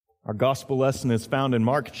Our gospel lesson is found in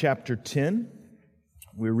Mark chapter 10.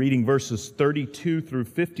 We're reading verses 32 through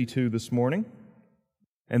 52 this morning.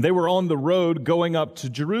 And they were on the road going up to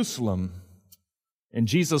Jerusalem. And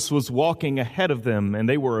Jesus was walking ahead of them, and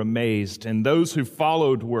they were amazed, and those who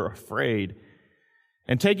followed were afraid.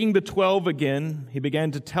 And taking the 12 again, he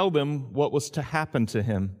began to tell them what was to happen to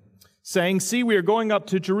him, saying, "See, we are going up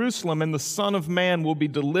to Jerusalem, and the Son of Man will be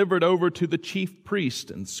delivered over to the chief priests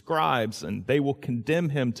and scribes, and they will condemn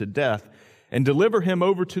him to death and deliver him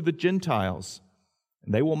over to the Gentiles.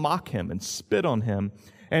 And they will mock him and spit on him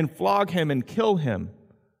and flog him and kill him.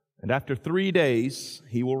 And after 3 days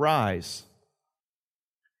he will rise."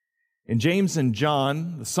 And James and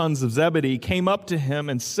John, the sons of Zebedee, came up to him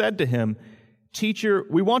and said to him, "Teacher,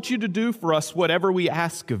 we want you to do for us whatever we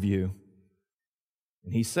ask of you."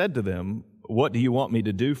 And he said to them, "What do you want me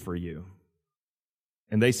to do for you?"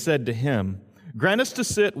 And they said to him, "Grant us to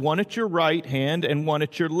sit one at your right hand and one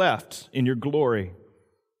at your left in your glory."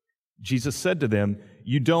 Jesus said to them,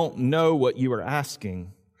 "You don't know what you are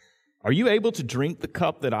asking. Are you able to drink the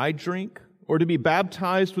cup that I drink, or to be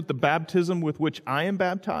baptized with the baptism with which I am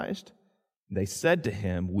baptized?" They said to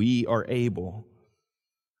him, "We are able."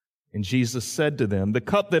 And Jesus said to them, "The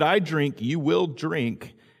cup that I drink you will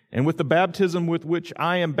drink, and with the baptism with which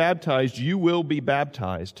I am baptized, you will be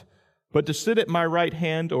baptized. But to sit at my right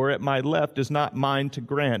hand or at my left is not mine to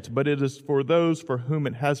grant, but it is for those for whom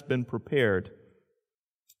it has been prepared."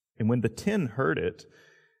 And when the 10 heard it,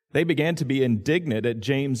 they began to be indignant at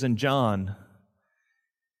James and John.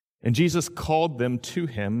 And Jesus called them to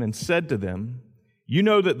him and said to them, "You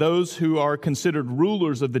know that those who are considered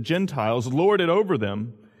rulers of the Gentiles lord it over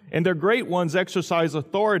them, and their great ones exercise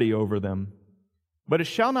authority over them. But it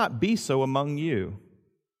shall not be so among you.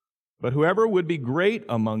 But whoever would be great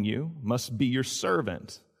among you must be your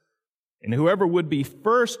servant. And whoever would be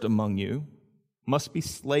first among you must be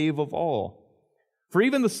slave of all. For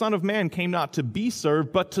even the Son of Man came not to be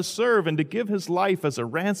served, but to serve and to give his life as a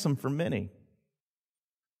ransom for many."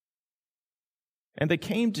 And they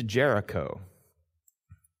came to Jericho.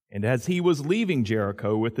 And as he was leaving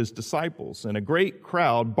Jericho with his disciples and a great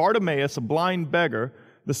crowd, Bartimaeus, a blind beggar,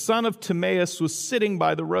 the son of Timaeus, was sitting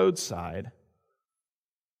by the roadside.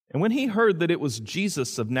 And when he heard that it was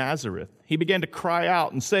Jesus of Nazareth, he began to cry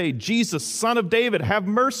out and say, "Jesus, Son of David, have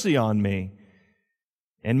mercy on me."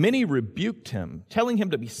 And many rebuked him, telling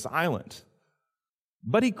him to be silent.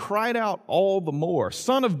 But he cried out all the more,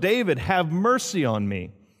 "Son of David, have mercy on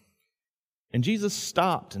me." And Jesus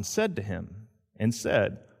stopped and said to him,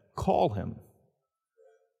 "Call him."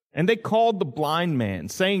 And they called the blind man,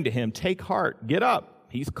 saying to him, "Take heart, get up.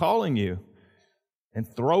 He's calling you." And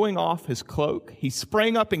throwing off his cloak, he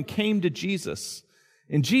sprang up and came to Jesus.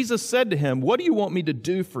 And Jesus said to him, "What do you want me to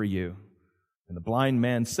do for you?" And the blind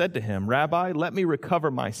man said to him, "Rabbi, let me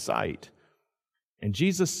recover my sight." And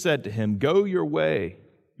Jesus said to him, "Go your way.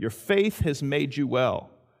 Your faith has made you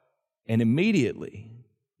well." And immediately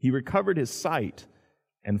he recovered his sight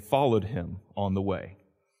and followed him on the way.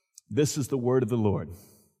 This is the word of the Lord.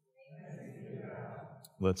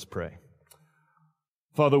 Let's pray.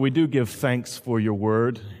 Father, we do give thanks for your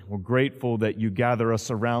word. We're grateful that you gather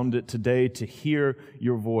us around it today to hear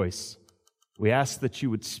your voice. We ask that you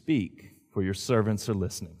would speak, for your servants are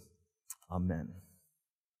listening. Amen.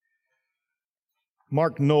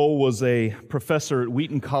 Mark Noll was a professor at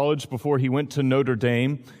Wheaton College before he went to Notre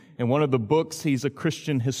Dame. And one of the books, he's a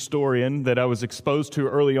Christian historian that I was exposed to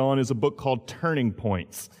early on, is a book called Turning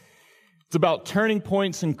Points. It's about turning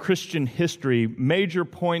points in Christian history, major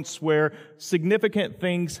points where significant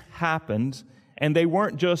things happened, and they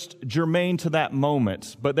weren't just germane to that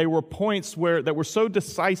moment, but they were points that were so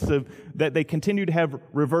decisive that they continue to have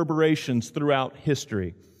reverberations throughout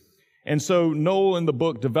history. And so Noll in the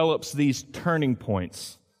book develops these turning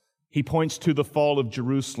points. He points to the fall of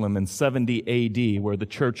Jerusalem in 70 AD, where the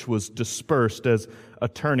church was dispersed, as a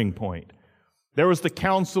turning point. There was the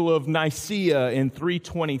Council of Nicaea in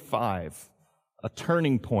 325, a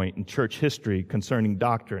turning point in church history concerning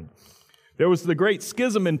doctrine. There was the Great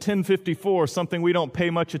Schism in 1054, something we don't pay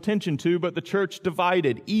much attention to, but the church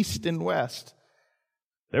divided east and west.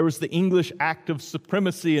 There was the English Act of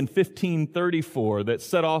Supremacy in 1534 that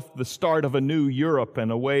set off the start of a new Europe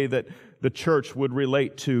and a way that the church would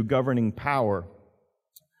relate to governing power.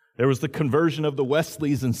 There was the conversion of the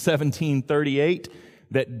Wesleys in 1738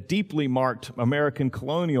 that deeply marked American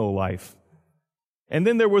colonial life. And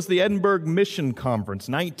then there was the Edinburgh Mission Conference,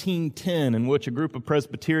 1910, in which a group of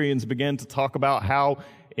Presbyterians began to talk about how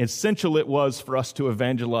essential it was for us to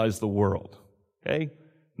evangelize the world. Okay?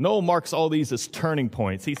 Noll marks all these as turning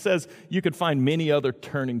points. He says you could find many other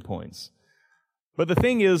turning points. But the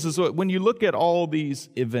thing is that when you look at all these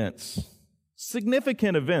events,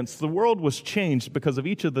 significant events, the world was changed because of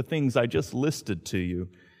each of the things I just listed to you.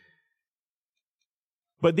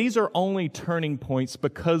 But these are only turning points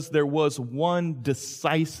because there was one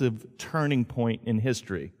decisive turning point in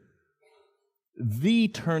history. The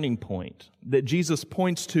turning point that Jesus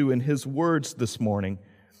points to in his words this morning.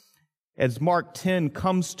 As Mark 10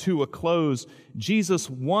 comes to a close, Jesus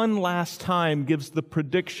one last time gives the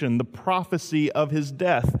prediction, the prophecy of his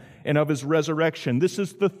death and of his resurrection. This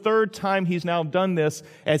is the third time he's now done this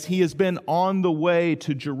as he has been on the way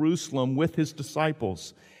to Jerusalem with his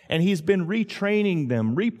disciples. And he's been retraining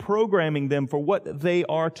them, reprogramming them for what they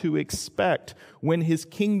are to expect when his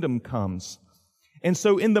kingdom comes. And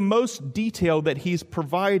so in the most detail that he's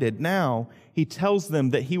provided now, he tells them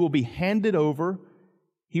that he will be handed over,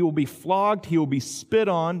 he will be flogged, he will be spit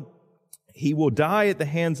on, he will die at the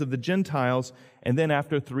hands of the Gentiles, and then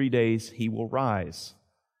after 3 days he will rise.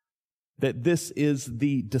 That this is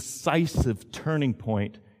the decisive turning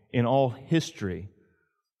point in all history.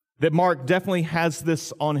 That Mark definitely has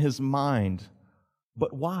this on his mind.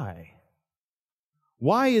 But why?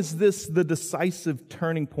 Why is this the decisive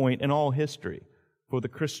turning point in all history for the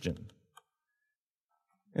Christian?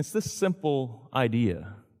 It's this simple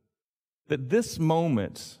idea that this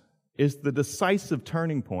moment is the decisive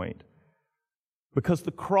turning point because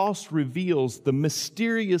the cross reveals the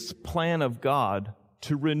mysterious plan of God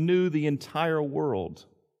to renew the entire world.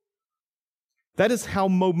 That is how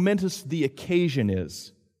momentous the occasion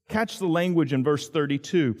is. Catch the language in verse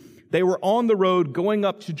 32. They were on the road going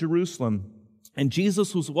up to Jerusalem, and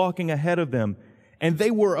Jesus was walking ahead of them, and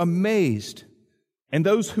they were amazed, and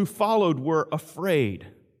those who followed were afraid.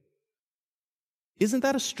 Isn't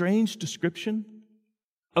that a strange description?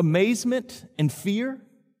 Amazement and fear?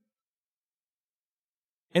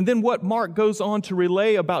 And then what Mark goes on to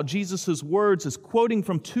relay about Jesus' words is quoting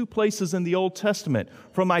from two places in the Old Testament,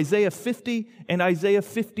 from Isaiah 50 and Isaiah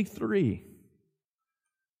 53.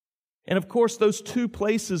 And of course, those two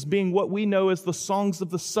places being what we know as the songs of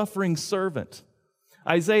the suffering servant.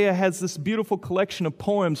 Isaiah has this beautiful collection of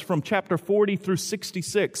poems from chapter 40 through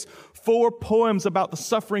 66, 4 poems about the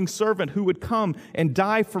suffering servant who would come and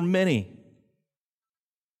die for many.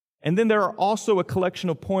 And then there are also a collection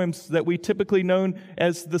of poems that we typically know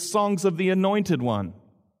as the songs of the Anointed One.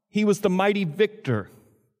 He was the mighty victor.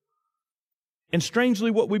 And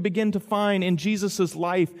strangely, what we begin to find in Jesus'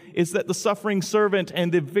 life is that the suffering servant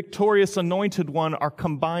and the victorious Anointed One are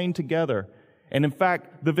combined together. And in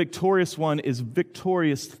fact, the victorious one is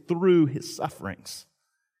victorious through his sufferings.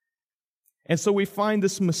 And so we find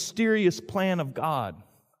this mysterious plan of God,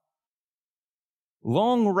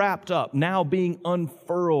 long wrapped up, now being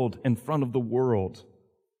unfurled in front of the world.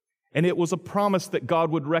 And it was a promise that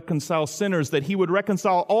God would reconcile sinners, that he would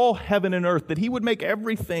reconcile all heaven and earth, that he would make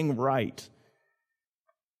everything right.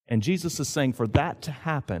 And Jesus is saying for that to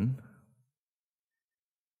happen,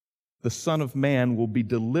 the Son of Man will be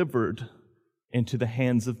delivered into the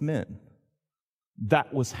hands of men.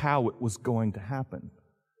 That was how it was going to happen.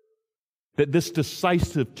 That this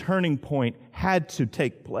decisive turning point had to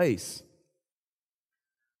take place.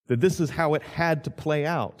 That this is how it had to play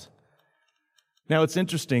out. Now it's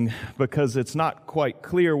interesting because it's not quite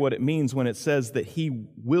clear what it means when it says that he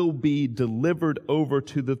will be delivered over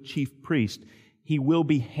to the chief priest. He will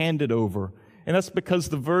be handed over. And that's because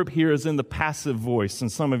the verb here is in the passive voice. And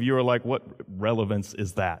some of you are like, what relevance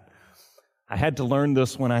is that? I had to learn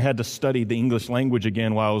this when I had to study the English language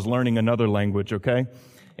again while I was learning another language, okay?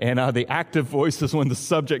 And the active voice is when the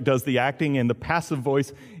subject does the acting, and the passive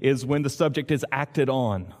voice is when the subject is acted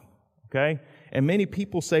on, okay? And many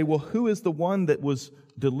people say, well, who is the one that was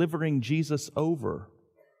delivering Jesus over?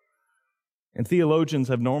 And theologians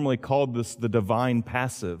have normally called this the divine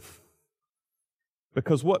passive.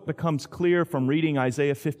 Because what becomes clear from reading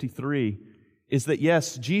Isaiah 53 is that,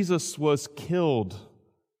 yes, Jesus was killed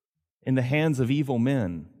in the hands of evil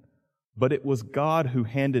men, but it was God who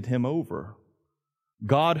handed him over.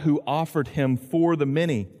 God who offered him for the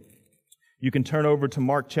many. You can turn over to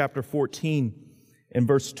Mark chapter 14 and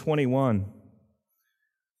verse 21,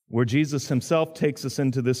 where Jesus himself takes us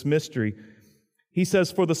into this mystery. He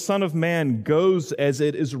says, "For the Son of Man goes as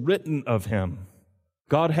it is written of him."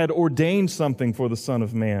 God had ordained something for the Son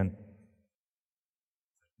of Man.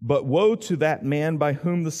 "But woe to that man by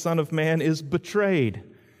whom the Son of Man is betrayed."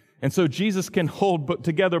 And so Jesus can hold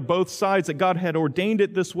together both sides, that God had ordained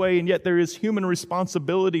it this way, and yet there is human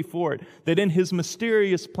responsibility for it. That in his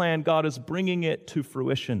mysterious plan, God is bringing it to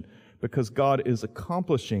fruition because God is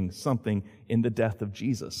accomplishing something in the death of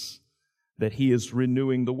Jesus, that he is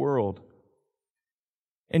renewing the world.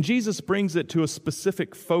 And Jesus brings it to a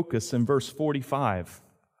specific focus in verse 45,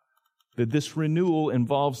 that this renewal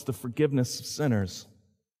involves the forgiveness of sinners.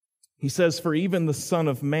 He says, "For even the Son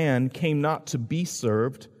of Man came not to be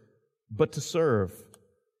served, but to serve,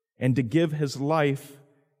 and to give his life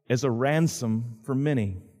as a ransom for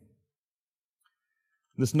many."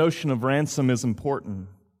 This notion of ransom is important.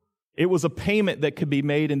 It was a payment that could be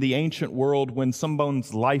made in the ancient world when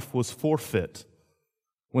someone's life was forfeit.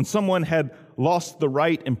 When someone had lost the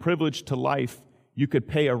right and privilege to life, you could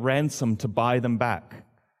pay a ransom to buy them back.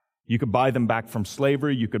 You could buy them back from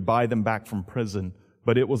slavery, you could buy them back from prison,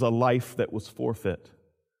 but it was a life that was forfeit.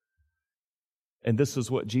 And this is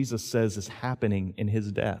what Jesus says is happening in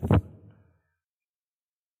his death.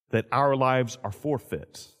 That our lives are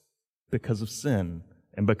forfeit because of sin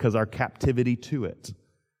and because our captivity to it.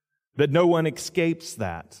 That no one escapes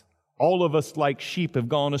that. All of us like sheep have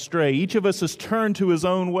gone astray. Each of us has turned to his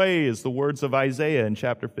own way, is the words of Isaiah in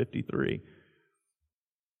chapter 53.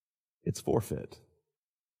 It's forfeit.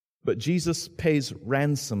 But Jesus pays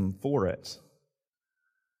ransom for it.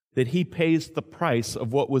 That he pays the price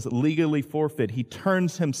of what was legally forfeit. He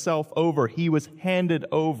turns himself over. He was handed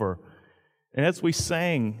over. And as we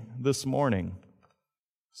sang this morning,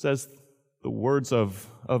 says the words of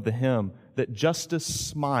the hymn, that justice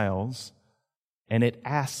smiles and it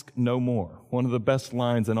asks no more. One of the best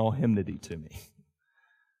lines in all hymnody to me.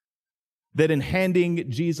 That in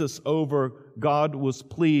handing Jesus over, God was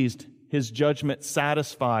pleased, his judgment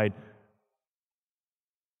satisfied,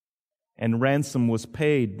 and ransom was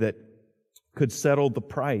paid that could settle the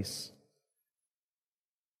price.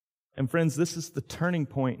 And friends, this is the turning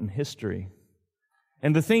point in history.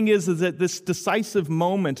 And the thing is that this decisive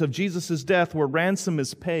moment of Jesus' death where ransom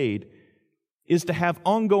is paid is to have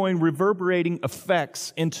ongoing reverberating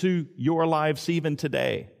effects into your lives even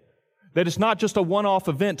today. That it's not just a one-off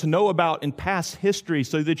event to know about in past history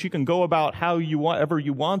so that you can go about however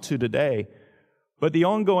you want to today. But the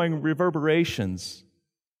ongoing reverberations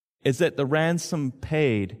is that the ransom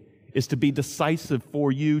paid is to be decisive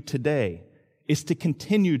for you today, is to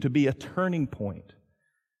continue to be a turning point.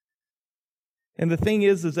 And the thing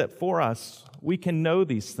is that for us, we can know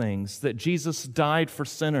these things, that Jesus died for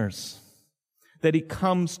sinners, that he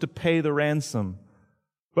comes to pay the ransom.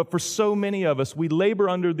 But for so many of us, we labor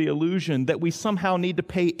under the illusion that we somehow need to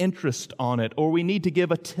pay interest on it, or we need to give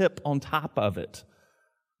a tip on top of it.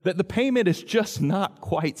 That the payment is just not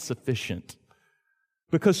quite sufficient.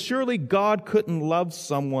 Because surely God couldn't love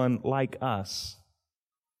someone like us.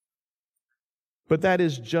 But that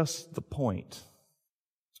is just the point.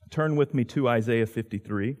 Turn with me to Isaiah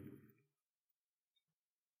 53.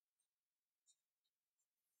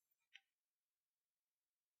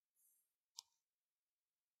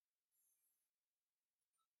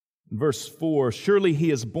 Verse 4, "Surely he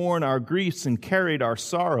has borne our griefs and carried our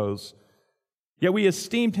sorrows. Yet we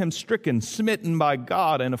esteemed him stricken, smitten by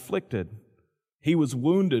God, and afflicted. He was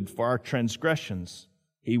wounded for our transgressions.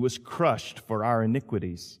 He was crushed for our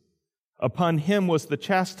iniquities. Upon him was the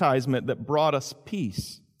chastisement that brought us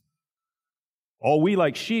peace. All we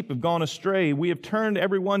like sheep have gone astray. We have turned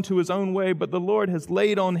every one to his own way, but the Lord has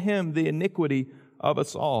laid on him the iniquity of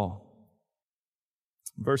us all."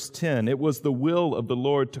 Verse 10, "It was the will of the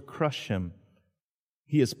Lord to crush him.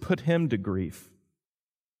 He has put him to grief."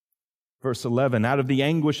 Verse 11, "Out of the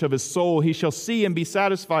anguish of his soul he shall see and be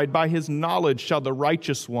satisfied. By his knowledge shall the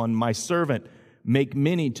righteous one, my servant, make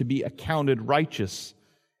many to be accounted righteous,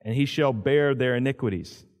 and he shall bear their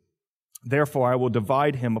iniquities. Therefore I will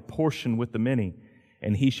divide him a portion with the many,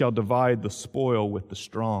 and he shall divide the spoil with the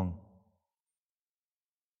strong.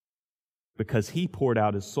 Because he poured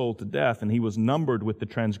out his soul to death, and he was numbered with the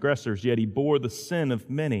transgressors, yet he bore the sin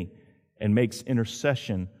of many and makes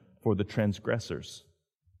intercession for the transgressors."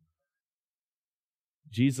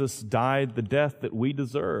 Jesus died the death that we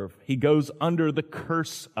deserve. He goes under the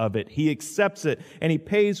curse of it. He accepts it, and he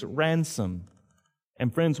pays ransom.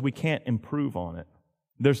 And friends, we can't improve on it.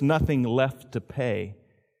 There's nothing left to pay.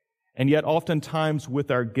 And yet oftentimes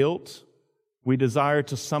with our guilt, we desire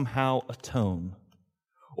to somehow atone.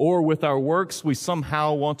 Or with our works, we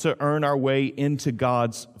somehow want to earn our way into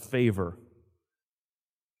God's favor.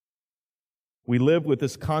 We live with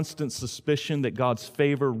this constant suspicion that God's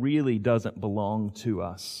favor really doesn't belong to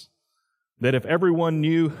us. That if everyone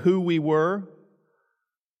knew who we were,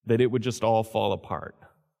 that it would just all fall apart.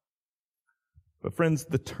 But friends,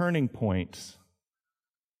 the turning point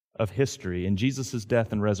of history in Jesus'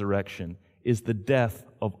 death and resurrection is the death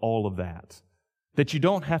of all of that. That you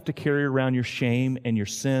don't have to carry around your shame and your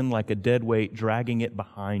sin like a dead weight, dragging it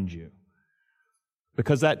behind you.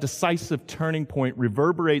 Because that decisive turning point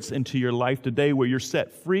reverberates into your life today where you're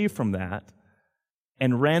set free from that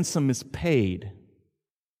and ransom is paid,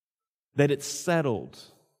 that it's settled,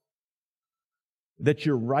 that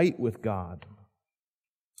you're right with God.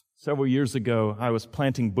 Several years ago, I was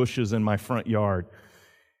planting bushes in my front yard.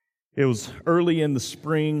 It was early in the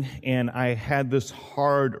spring, and I had this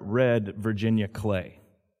hard red Virginia clay.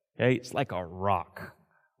 Okay? It's like a rock.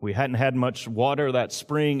 We hadn't had much water that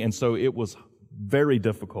spring, and so it was very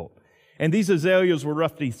difficult. And these azaleas were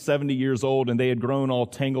roughly 70 years old, and they had grown all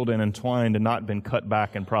tangled and entwined and not been cut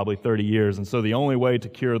back in probably 30 years. And so the only way to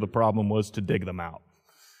cure the problem was to dig them out.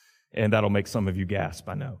 And that'll make some of you gasp,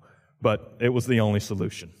 I know. But it was the only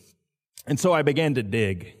solution. And so I began to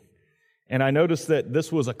dig. And I noticed that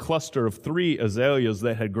this was a cluster of 3 azaleas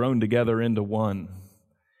that had grown together into one.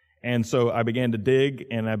 And so I began to dig,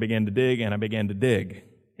 and I began to dig, and I began to dig.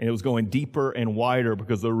 And it was going deeper and wider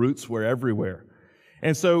because the roots were everywhere.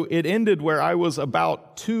 And so it ended where I was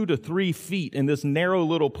about 2 to 3 feet in this narrow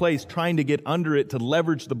little place trying to get under it to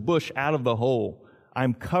leverage the bush out of the hole.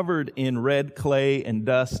 I'm covered in red clay and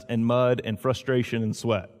dust and mud and frustration and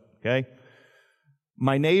sweat. Okay?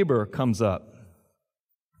 My neighbor comes up.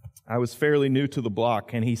 I was fairly new to the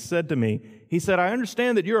block, and he said to me, I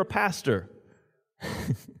understand that you're a pastor.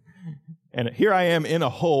 And here I am in a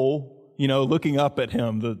hole, looking up at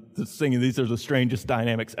him, singing. These are the strangest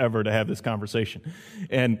dynamics ever to have this conversation.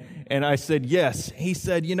 And I said, yes. He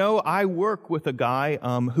said, I work with a guy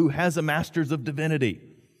who has a master's of divinity.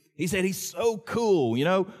 He said, he's so cool.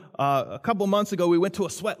 A couple months ago, we went to a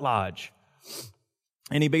sweat lodge.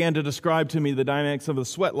 And he began to describe to me the dynamics of the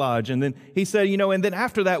sweat lodge. And then he said, and then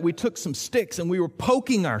after that, we took some sticks and we were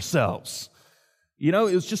poking ourselves. It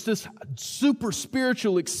was just this super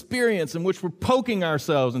spiritual experience in which we're poking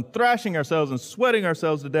ourselves and thrashing ourselves and sweating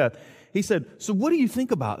ourselves to death. He said, so what do you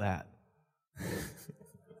think about that?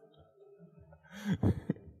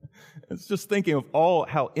 It's just thinking of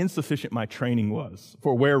how insufficient my training was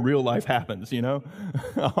for where real life happens,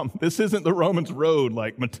 This isn't the Romans road,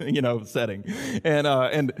 setting. And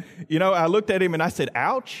I looked at him and I said,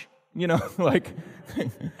 ouch,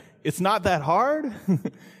 it's not that hard.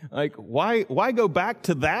 Why go back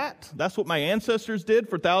to that? That's what my ancestors did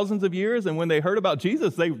for thousands of years. And when they heard about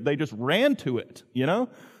Jesus, they just ran to it,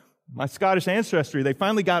 My Scottish ancestry, they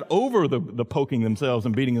finally got over the poking themselves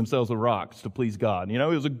and beating themselves with rocks to please God. It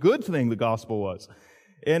was a good thing, the gospel was.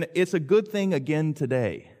 And it's a good thing again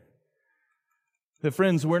today. That,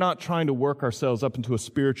 friends, we're not trying to work ourselves up into a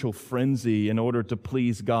spiritual frenzy in order to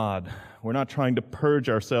please God. We're not trying to purge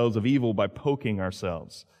ourselves of evil by poking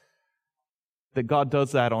ourselves. That God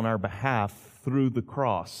does that on our behalf through the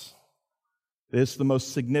cross. It's the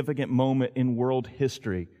most significant moment in world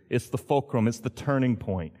history. It's the fulcrum. It's the turning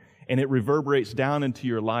point. And it reverberates down into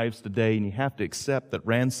your lives today, and you have to accept that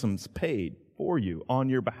ransom's paid for you on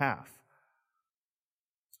your behalf.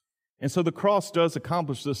 And so the cross does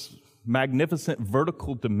accomplish this magnificent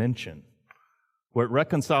vertical dimension where it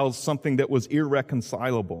reconciles something that was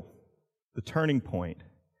irreconcilable, the turning point.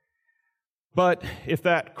 But if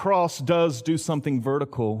that cross does do something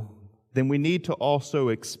vertical, then we need to also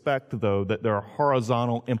expect, though, that there are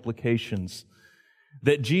horizontal implications.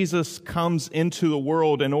 That Jesus comes into the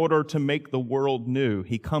world in order to make the world new.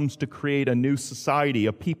 He comes to create a new society,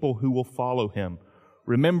 a people who will follow him.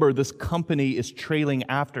 Remember, this company is trailing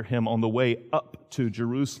after him on the way up to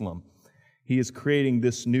Jerusalem. He is creating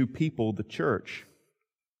this new people, the church.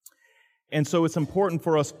 And so it's important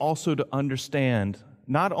for us also to understand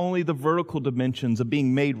not only the vertical dimensions of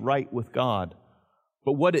being made right with God,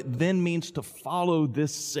 but what it then means to follow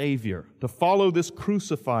this Savior, to follow this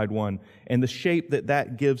crucified one, and the shape that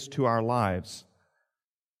that gives to our lives.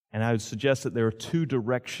 And I would suggest that there are 2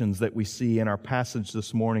 directions that we see in our passage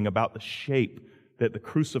this morning about the shape that the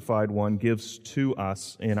crucified one gives to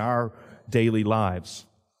us in our daily lives.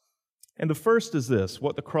 And the first is this: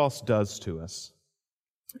 what the cross does to us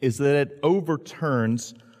is that it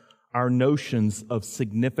overturns our notions of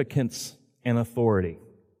significance and authority.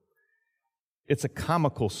 It's a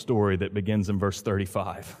comical story that begins in verse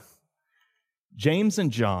 35. James and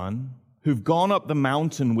John, who've gone up the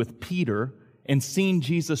mountain with Peter and seen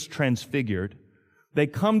Jesus transfigured, they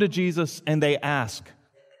come to Jesus and they ask,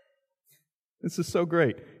 this is so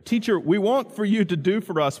great, "Teacher, we want for you to do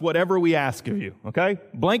for us whatever we ask of you," okay?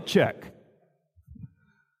 Blank check.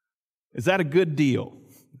 Is that a good deal?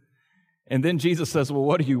 And then Jesus says, well,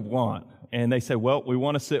 what do you want? And they say, well, we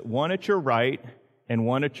want to sit one at your right and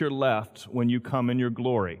one at your left when you come in your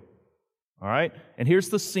glory. All right? And here's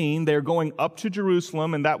the scene. They're going up to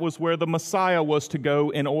Jerusalem, and that was where the Messiah was to go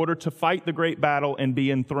in order to fight the great battle and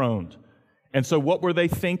be enthroned. And so what were they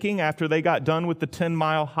thinking after they got done with the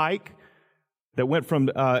 10-mile hike? that went from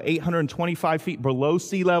 825 feet below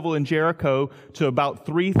sea level in Jericho to about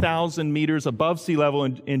 3,000 meters above sea level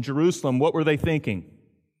in Jerusalem, what were they thinking?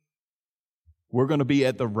 We're going to be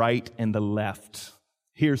at the right and the left.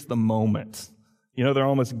 Here's the moment. You know, they're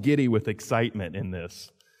almost giddy with excitement in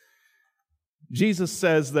this. Jesus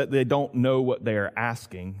says that they don't know what they are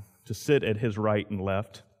asking, to sit at his right and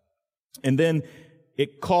left. And then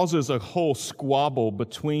it causes a whole squabble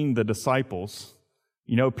between the disciples.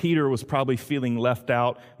 You know, Peter was probably feeling left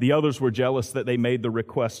out. The others were jealous that they made the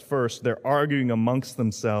request first. They're arguing amongst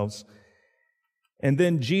themselves. And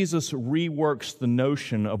then Jesus reworks the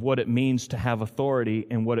notion of what it means to have authority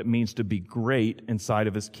and what it means to be great inside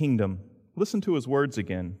of his kingdom. Listen to his words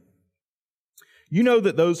again. You know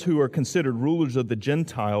that those who are considered rulers of the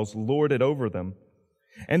Gentiles lord it over them,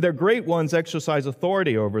 and their great ones exercise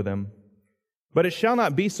authority over them. But it shall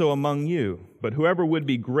not be so among you. But whoever would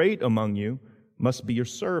be great among you must be your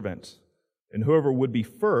servant, and whoever would be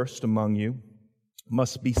first among you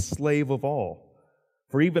must be slave of all.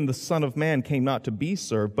 For even the Son of Man came not to be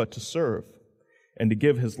served, but to serve, and to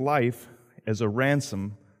give his life as a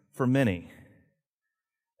ransom for many.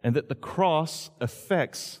 And that the cross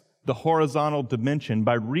affects the horizontal dimension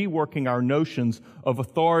by reworking our notions of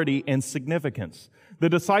authority and significance. The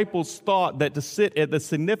disciples thought that to sit at the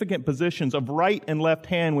significant positions of right and left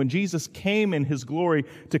hand when Jesus came in his glory,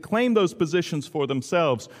 to claim those positions for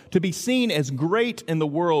themselves, to be seen as great in the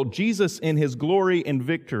world, Jesus in his glory and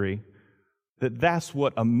victory, that's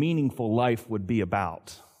what a meaningful life would be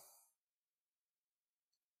about.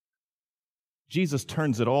 Jesus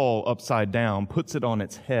turns it all upside down, puts it on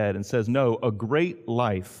its head, and says, no, a great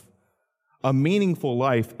life, a meaningful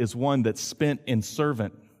life is one that's spent in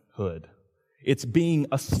servanthood. It's being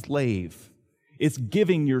a slave. It's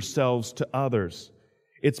giving yourselves to others.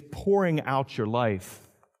 It's pouring out your life.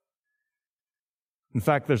 In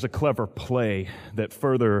fact, there's a clever play that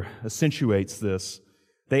further accentuates this.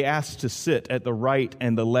 They asked to sit at the right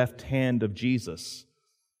and the left hand of Jesus.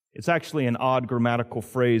 It's actually an odd grammatical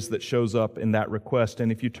phrase that shows up in that request.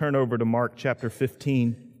 And if you turn over to Mark chapter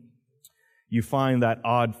 15, you find that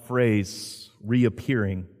odd phrase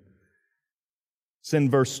reappearing. It's in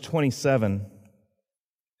verse 27.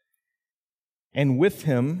 And with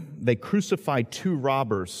him they crucified two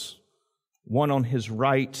robbers, one on his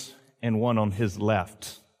right and one on his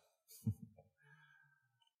left.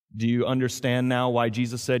 Do you understand now why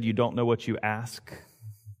Jesus said you don't know what you ask?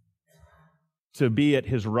 To be at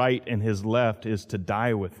his right and his left is to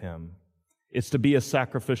die with him. It's to be a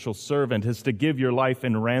sacrificial servant. It's to give your life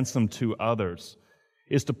in ransom to others.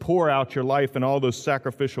 It's to pour out your life in all those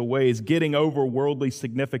sacrificial ways, getting over worldly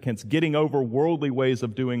significance, getting over worldly ways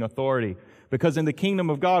of doing authority. Because in the kingdom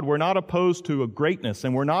of God, we're not opposed to a greatness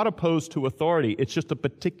and we're not opposed to authority. It's just a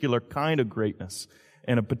particular kind of greatness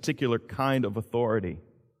and a particular kind of authority.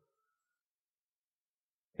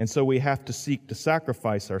 And so we have to seek to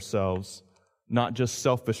sacrifice ourselves, not just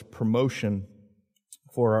selfish promotion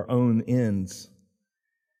for our own ends.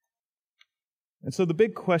 And so the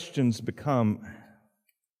big questions become,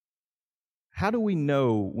 how do we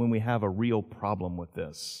know when we have a real problem with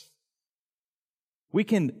this? We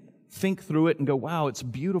can think through it and go, wow, it's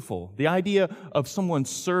beautiful. The idea of someone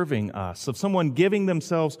serving us, of someone giving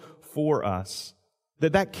themselves for us,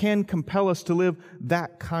 that can compel us to live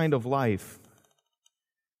that kind of life.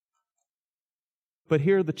 But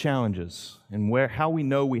here are the challenges and how we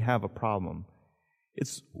know we have a problem.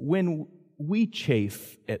 It's when we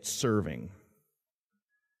chafe at serving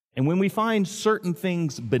and when we find certain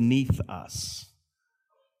things beneath us,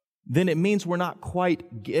 then it means we're not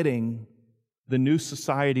quite getting the new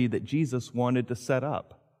society that Jesus wanted to set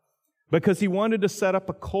up. Because he wanted to set up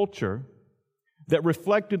a culture that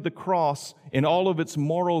reflected the cross in all of its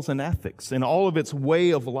morals and ethics, in all of its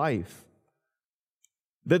way of life.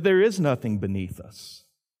 That there is nothing beneath us.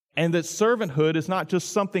 And that servanthood is not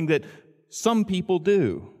just something that some people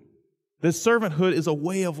do. That servanthood is a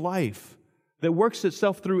way of life that works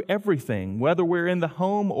itself through everything, whether we're in the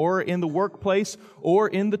home or in the workplace or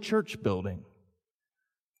in the church building.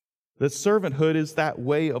 That servanthood is that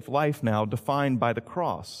way of life now defined by the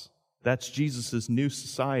cross. That's Jesus' new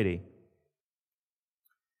society.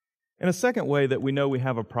 And a second way that we know we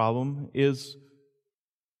have a problem is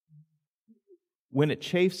when it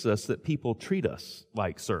chafes us that people treat us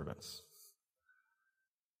like servants.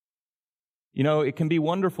 You know, it can be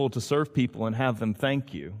wonderful to serve people and have them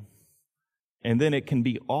thank you. And then it can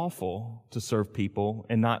be awful to serve people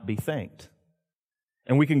and not be thanked.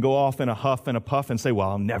 And we can go off in a huff and a puff and say, well,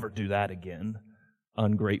 I'll never do that again.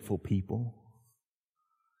 Ungrateful people.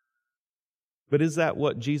 But is that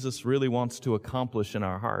what Jesus really wants to accomplish in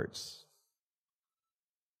our hearts?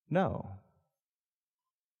 No.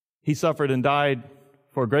 He suffered and died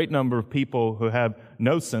for a great number of people who have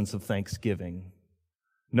no sense of thanksgiving,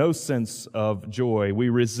 no sense of joy. We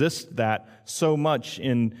resist that so much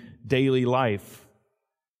in daily life.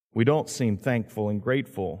 We don't seem thankful and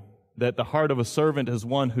grateful that the heart of a servant is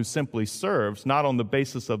one who simply serves, not on the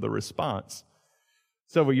basis of the response.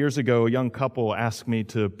 Several years ago, a young couple asked me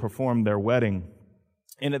to perform their wedding.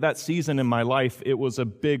 And at that season in my life, it was a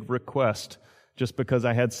big request, just because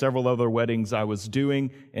I had several other weddings I was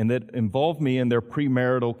doing, and that involved me in their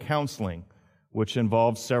premarital counseling, which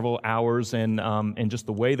involved several hours, and just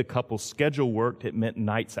the way the couple's schedule worked, it meant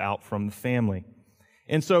nights out from the family.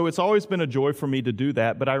 And so it's always been a joy for me to do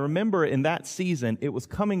that, but I remember in that season, it was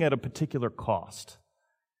coming at a particular cost.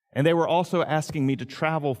 And they were also asking me to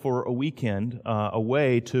travel for a weekend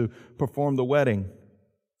away to perform the wedding.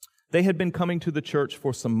 They had been coming to the church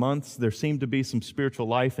for some months. There seemed to be some spiritual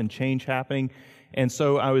life and change happening. And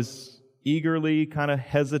so I was eagerly, kind of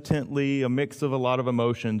hesitantly, a mix of a lot of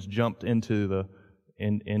emotions, jumped into the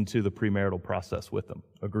premarital process with them,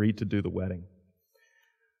 agreed to do the wedding.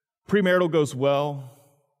 Premarital goes well.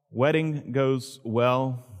 Wedding goes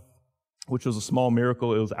well, which was a small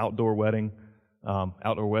miracle. It was an outdoor wedding.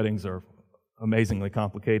 Outdoor weddings are amazingly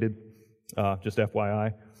complicated, just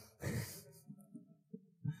FYI.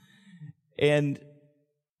 And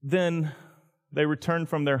then they returned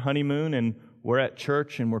from their honeymoon and were at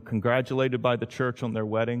church and were congratulated by the church on their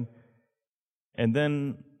wedding. And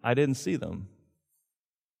then I didn't see them.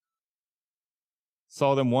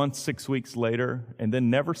 Saw them once 6 weeks later, and then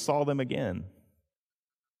never saw them again.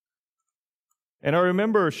 And I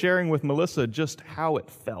remember sharing with Melissa just how it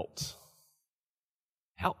felt,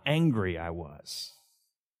 how angry I was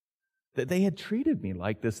that they had treated me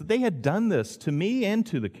like this, that they had done this to me and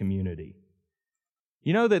to the community.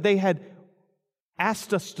 You know, that they had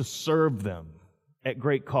asked us to serve them at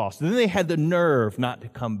great cost, and then they had the nerve not to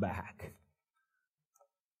come back.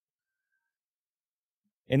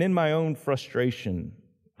 And in my own frustration,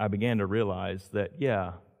 I began to realize that,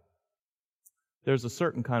 yeah, there's a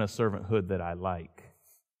certain kind of servanthood that I like.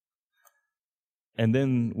 And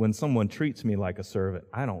then when someone treats me like a servant,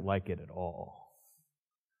 I don't like it at all.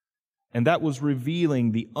 And that was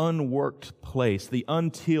revealing the unworked place, the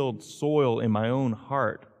untilled soil in my own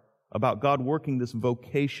heart about God working this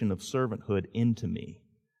vocation of servanthood into me.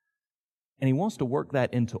 And He wants to work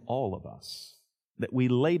that into all of us, that we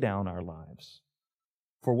lay down our lives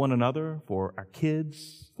for one another, for our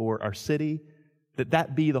kids, for our city,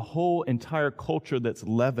 that be the whole entire culture that's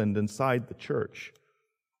leavened inside the church.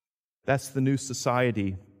 That's the new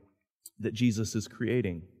society that Jesus is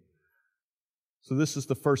creating. So this is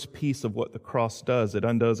the first piece of what the cross does. It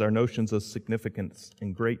undoes our notions of significance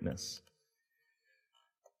and greatness.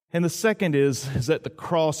 And the second is that the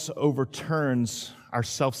cross overturns our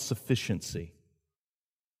self-sufficiency.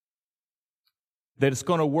 That it's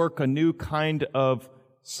going to work a new kind of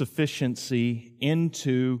sufficiency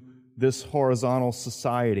into this horizontal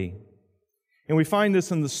society. And we find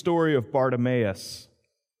this in the story of Bartimaeus.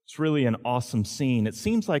 It's really an awesome scene. It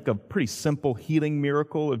seems like a pretty simple healing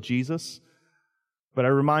miracle of Jesus. But I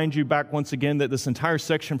remind you back once again that this entire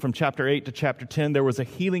section from chapter 8 to chapter 10, there was a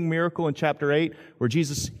healing miracle in chapter 8 where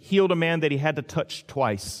Jesus healed a man that He had to touch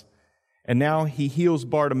twice. And now He heals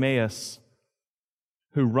Bartimaeus,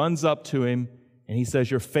 who runs up to Him and He says,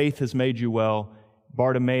 "Your faith has made you well."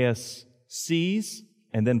 Bartimaeus sees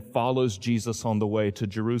and then follows Jesus on the way to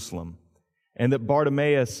Jerusalem. And that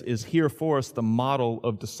Bartimaeus is here for us, the model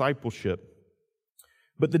of discipleship.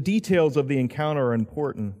 But the details of the encounter are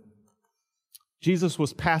important. Jesus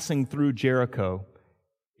was passing through Jericho.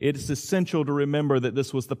 It is essential to remember that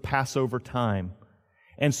this was the Passover time.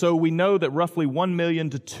 And so we know that roughly 1 million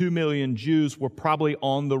to 2 million Jews were probably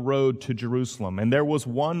on the road to Jerusalem. And there was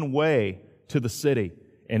one way to the city,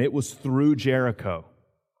 and it was through Jericho.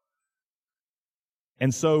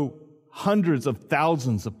 And so hundreds of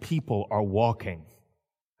thousands of people are walking,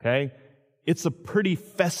 okay? It's a pretty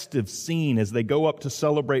festive scene as they go up to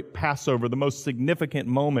celebrate Passover, the most significant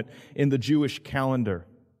moment in the Jewish calendar.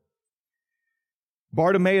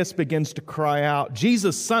 Bartimaeus begins to cry out,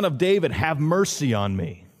 "Jesus, Son of David, have mercy on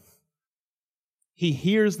me." He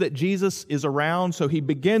hears that Jesus is around, so he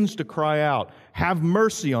begins to cry out, "Have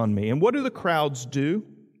mercy on me." And what do the crowds do?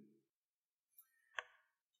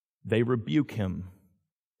 They rebuke him.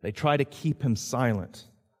 They try to keep him silent.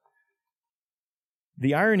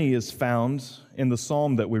 The irony is found in the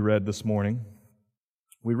psalm that we read this morning.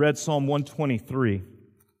 We read Psalm 123,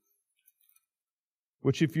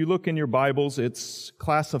 which if you look in your Bibles, it's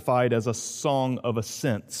classified as a song of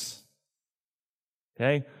ascents.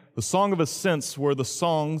 Okay? The Song of Ascents were the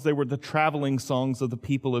songs, they were the traveling songs of the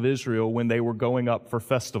people of Israel when they were going up for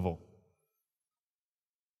festival.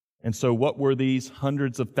 And so what were these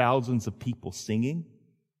hundreds of thousands of people singing?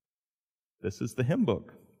 This is the hymn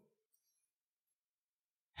book.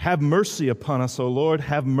 Have mercy upon us, O Lord,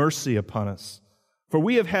 have mercy upon us. For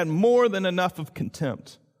we have had more than enough of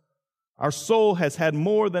contempt. Our soul has had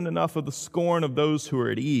more than enough of the scorn of those who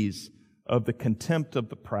are at ease, of the contempt of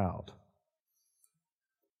the proud.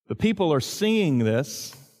 The people are singing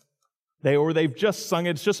this. They've just sung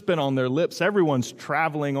it. It's just been on their lips. Everyone's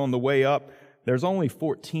traveling on the way up. There's only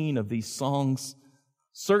 14 of these songs.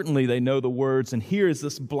 Certainly they know the words. And here is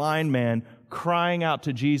this blind man crying out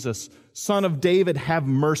to Jesus, Son of David, have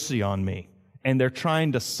mercy on me. And they're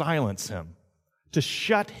trying to silence him, to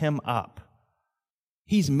shut him up.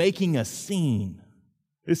 He's making a scene.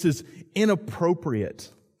 This is inappropriate.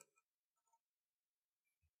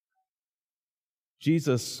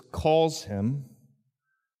 Jesus calls him,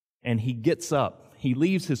 and he gets up. He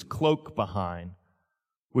leaves his cloak behind,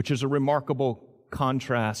 which is a remarkable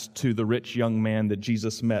contrast to the rich young man that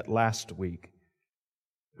Jesus met last week,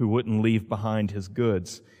 who wouldn't leave behind his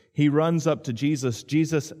goods. He runs up to Jesus.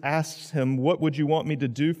 Jesus asks him, what would you want me to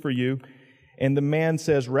do for you? And the man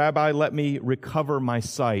says, Rabbi, let me recover my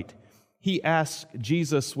sight. He asks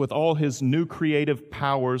Jesus with all his new creative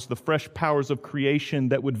powers, the fresh powers of creation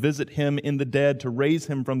that would visit him in the dead, to raise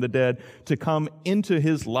him from the dead, to come into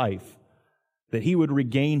his life, that he would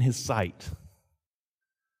regain his sight.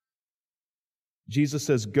 Jesus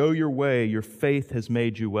says, go your way, your faith has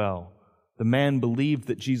made you well. The man believed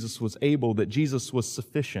that Jesus was able, that Jesus was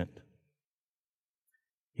sufficient.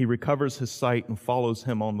 He recovers his sight and follows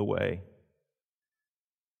him on the way.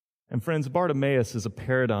 And friends, Bartimaeus is a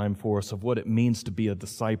paradigm for us of what it means to be a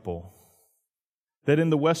disciple. That in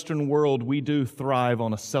the Western world, we do thrive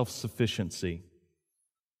on a self-sufficiency.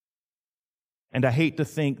 And I hate to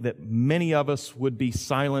think that many of us would be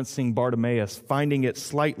silencing Bartimaeus, finding it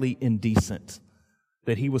slightly indecent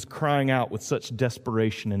that he was crying out with such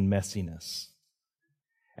desperation and messiness.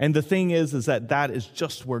 And the thing is that is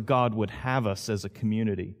just where God would have us as a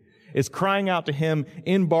community, is crying out to him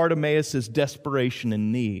in Bartimaeus' desperation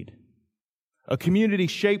and need. A community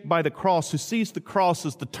shaped by the cross, who sees the cross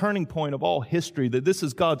as the turning point of all history, that this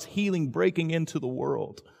is God's healing breaking into the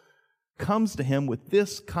world, comes to him with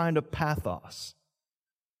this kind of pathos,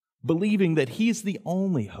 believing that he's the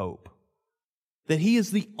only hope, that he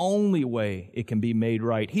is the only way it can be made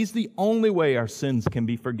right. He's the only way our sins can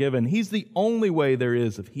be forgiven. He's the only way there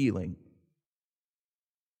is of healing.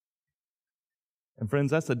 And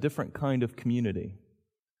friends, that's a different kind of community.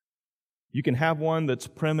 You can have one that's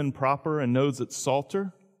prim and proper and knows its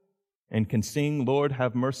Psalter and can sing, Lord,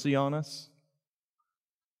 have mercy on us.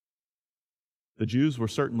 The Jews were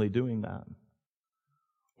certainly doing that.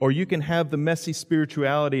 Or you can have the messy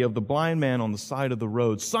spirituality of the blind man on the side of the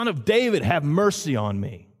road, Son of David, have mercy on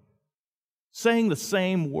me. Saying the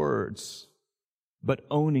same words, but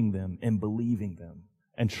owning them and believing them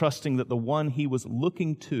and trusting that the one he was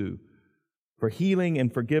looking to for healing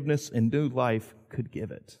and forgiveness and new life could give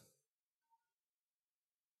it.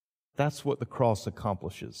 That's what the cross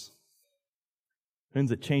accomplishes. Friends,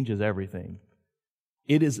 it changes everything.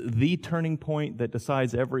 It is the turning point that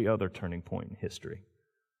decides every other turning point in history.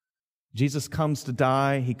 Jesus comes to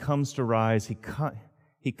die, he comes to rise,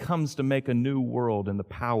 he comes to make a new world in the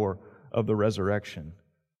power of the resurrection.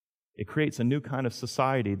 It creates a new kind of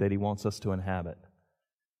society that he wants us to inhabit.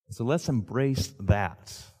 So let's embrace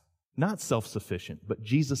that. Not self-sufficient, but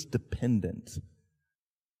Jesus-dependent.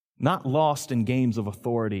 Not lost in games of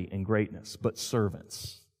authority and greatness, but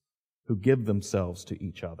servants who give themselves to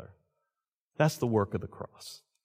each other. That's the work of the cross.